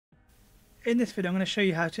In this video I'm going to show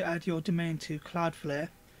you how to add your domain to Cloudflare.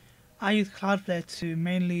 I use Cloudflare to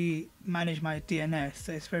mainly manage my DNS,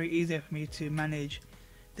 so it's very easy for me to manage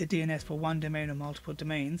the DNS for one domain or multiple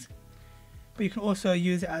domains. But you can also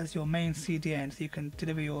use it as your main CDN, so you can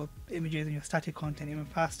deliver your images and your static content even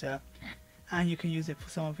faster, and you can use it for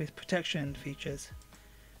some of its protection features.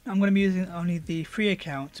 Now, I'm going to be using only the free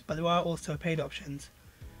account, but there are also paid options.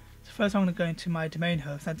 So first I'm going to go into my domain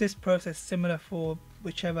host. Now this process is similar for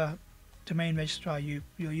whichever domain registrar you're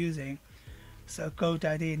using. So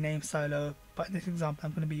GoDaddy, NameSilo, but in this example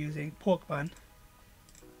I'm going to be using Porkbun.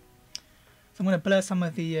 So I'm going to blur some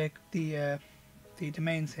of the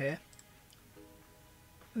domains here.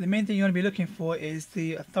 The main thing you want to be looking for is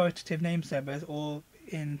the authoritative name servers, or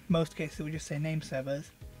in most cases we'll just say name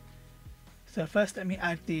servers. So first let me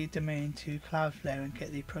add the domain to Cloudflare and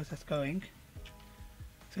get the process going.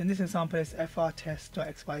 So in this example it's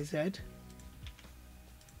frtest.xyz.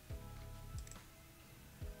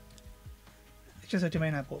 It's just a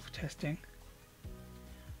domain I bought for testing.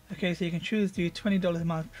 Okay, so you can choose the $20 a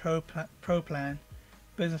month pro plan,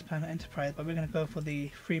 business plan, or enterprise, but we're going to go for the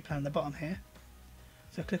free plan at the bottom here.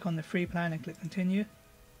 So click on the free plan and click continue.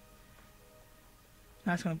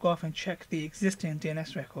 Now it's going to go off and check the existing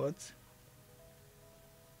DNS records.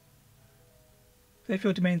 So if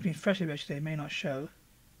your domain's been freshly registered, it may not show.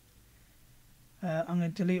 I'm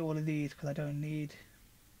going to delete all of these because I don't need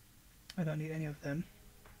any of them.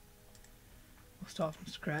 We'll start from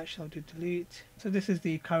scratch. I'll do delete. So this is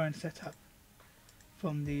the current setup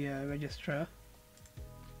from the registrar.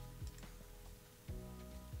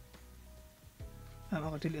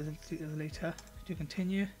 I'll delete it later. Do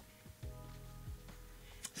continue.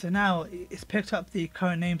 So now it's picked up the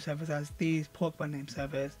current name servers as these Porkbun name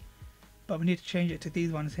servers, but we need to change it to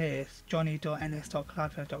these ones here. It's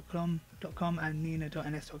johnny.ns.cloudflare.com and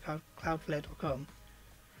nina.ns.cloudflare.com.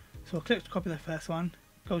 So we'll click to copy the first one,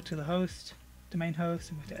 go to the host, domain host,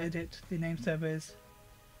 and we have to edit the name servers,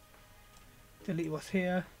 delete what's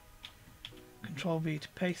here, Control V to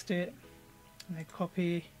paste it, and then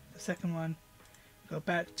copy the second one, go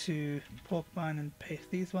back to Porkbun and paste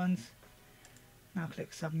these ones. Now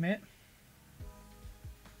click submit.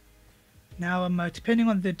 Now depending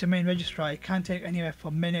on the domain registrar, it can take anywhere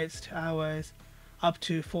from minutes to hours up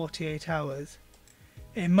to 48 hours.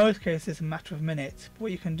 In most cases it's a matter of minutes. But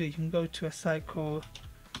what you can do, you can go to a site called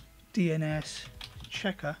DNS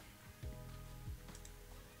Checker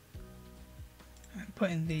and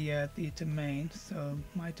put in the domain. So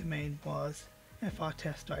my domain was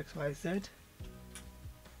frtest.xyz.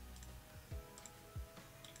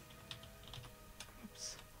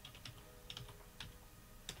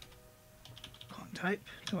 Type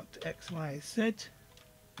 .xyz,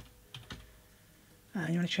 and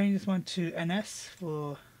you want to change this one to NS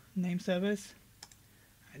for name servers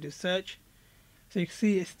and do search. So you can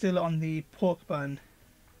see it's still on the Porkbun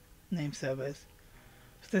name servers,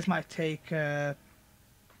 so this might take half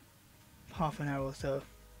an hour or so.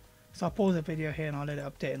 So I'll pause the video here and I'll let it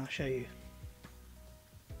update and I'll show you.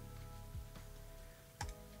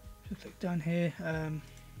 Just click down here.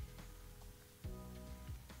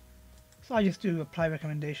 So I just do apply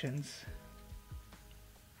recommendations.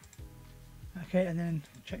 Okay, and then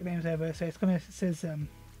check name server. So it says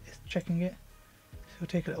it's checking it. So it'll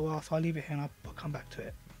take a little while, so I'll leave it here and I'll come back to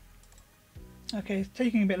it. Okay, it's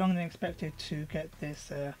taking a bit longer than expected to get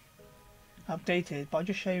this updated, but I'll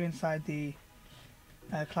just show you inside the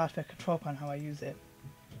Cloudflare control panel how I use it.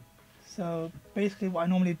 So basically what I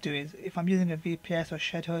normally do is, if I'm using a VPS or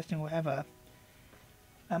shared hosting or whatever,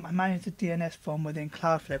 I manage the DNS from within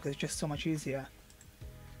Cloudflare because it's just so much easier.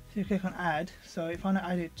 So you click on add. So if I want to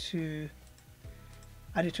add it to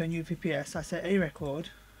a new VPS, I set a record,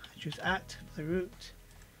 I choose @ for the root,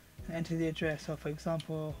 and enter the address. So for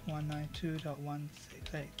example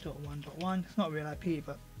 192.168.1.1. It's not real IP,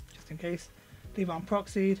 but just in case. Leave it on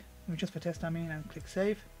proxied, just for test I mean, and click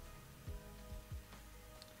save.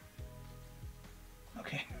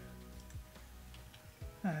 Okay.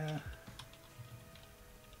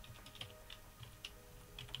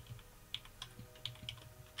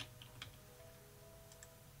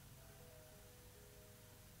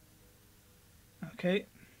 Okay,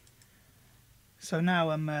 so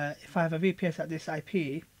now if I have a VPS at this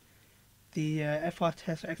IP, the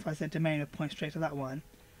frtest.xyz domain will point straight to that one.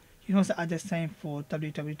 You can also add the same for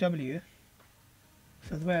www.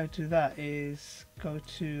 So the way I do that is go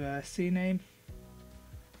to CNAME.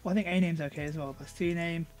 Well, I think A name's okay as well, but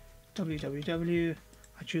CNAME, www,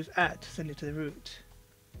 I choose @ to send it to the root.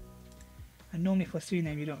 And normally for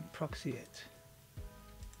CNAME you don't proxy it.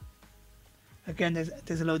 Again,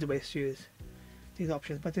 there's a load of ways to use these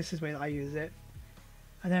options, but this is the way that I use it.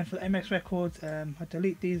 And then for the MX records, I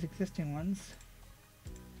delete these existing ones.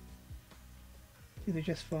 These are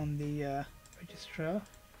just from the registrar.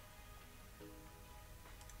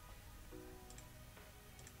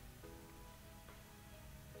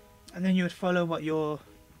 And then you would follow what your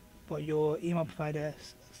email provider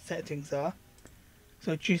settings are.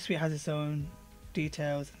 So G Suite has its own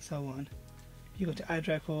details and so on. You go to add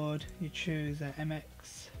record, you choose MX.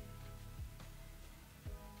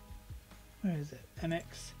 Where is it? MX.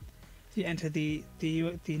 So you enter the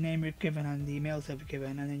name you've given and the emails that you've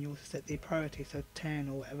given, and then you also set the priority, so 10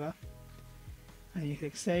 or whatever. And you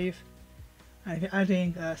click save. And if you're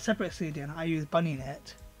adding a separate CDN, I use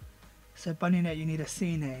BunnyNet. So BunnyNet, you need a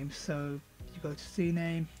CNAME. So you go to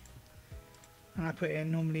CNAME, and I put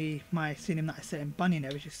in normally my CNAME that I set in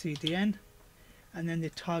BunnyNet, which is CDN. And then the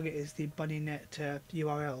target is the BunnyNet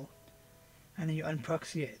URL, and then you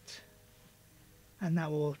unproxy it, and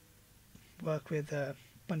that will work with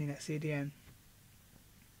BunnyNet CDN.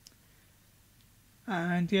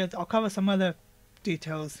 And yeah, I'll cover some other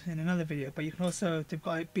details in another video, but you can also, they've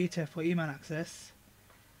got a beta for email access,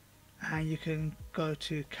 and you can go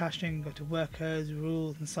to caching, go to workers,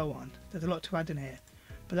 rules, and so on. There's a lot to add in here,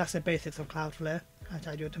 but that's the basics of Cloudflare.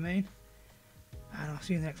 Untitled Domain, and I'll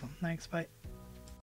see you in the next one. Thanks, bye.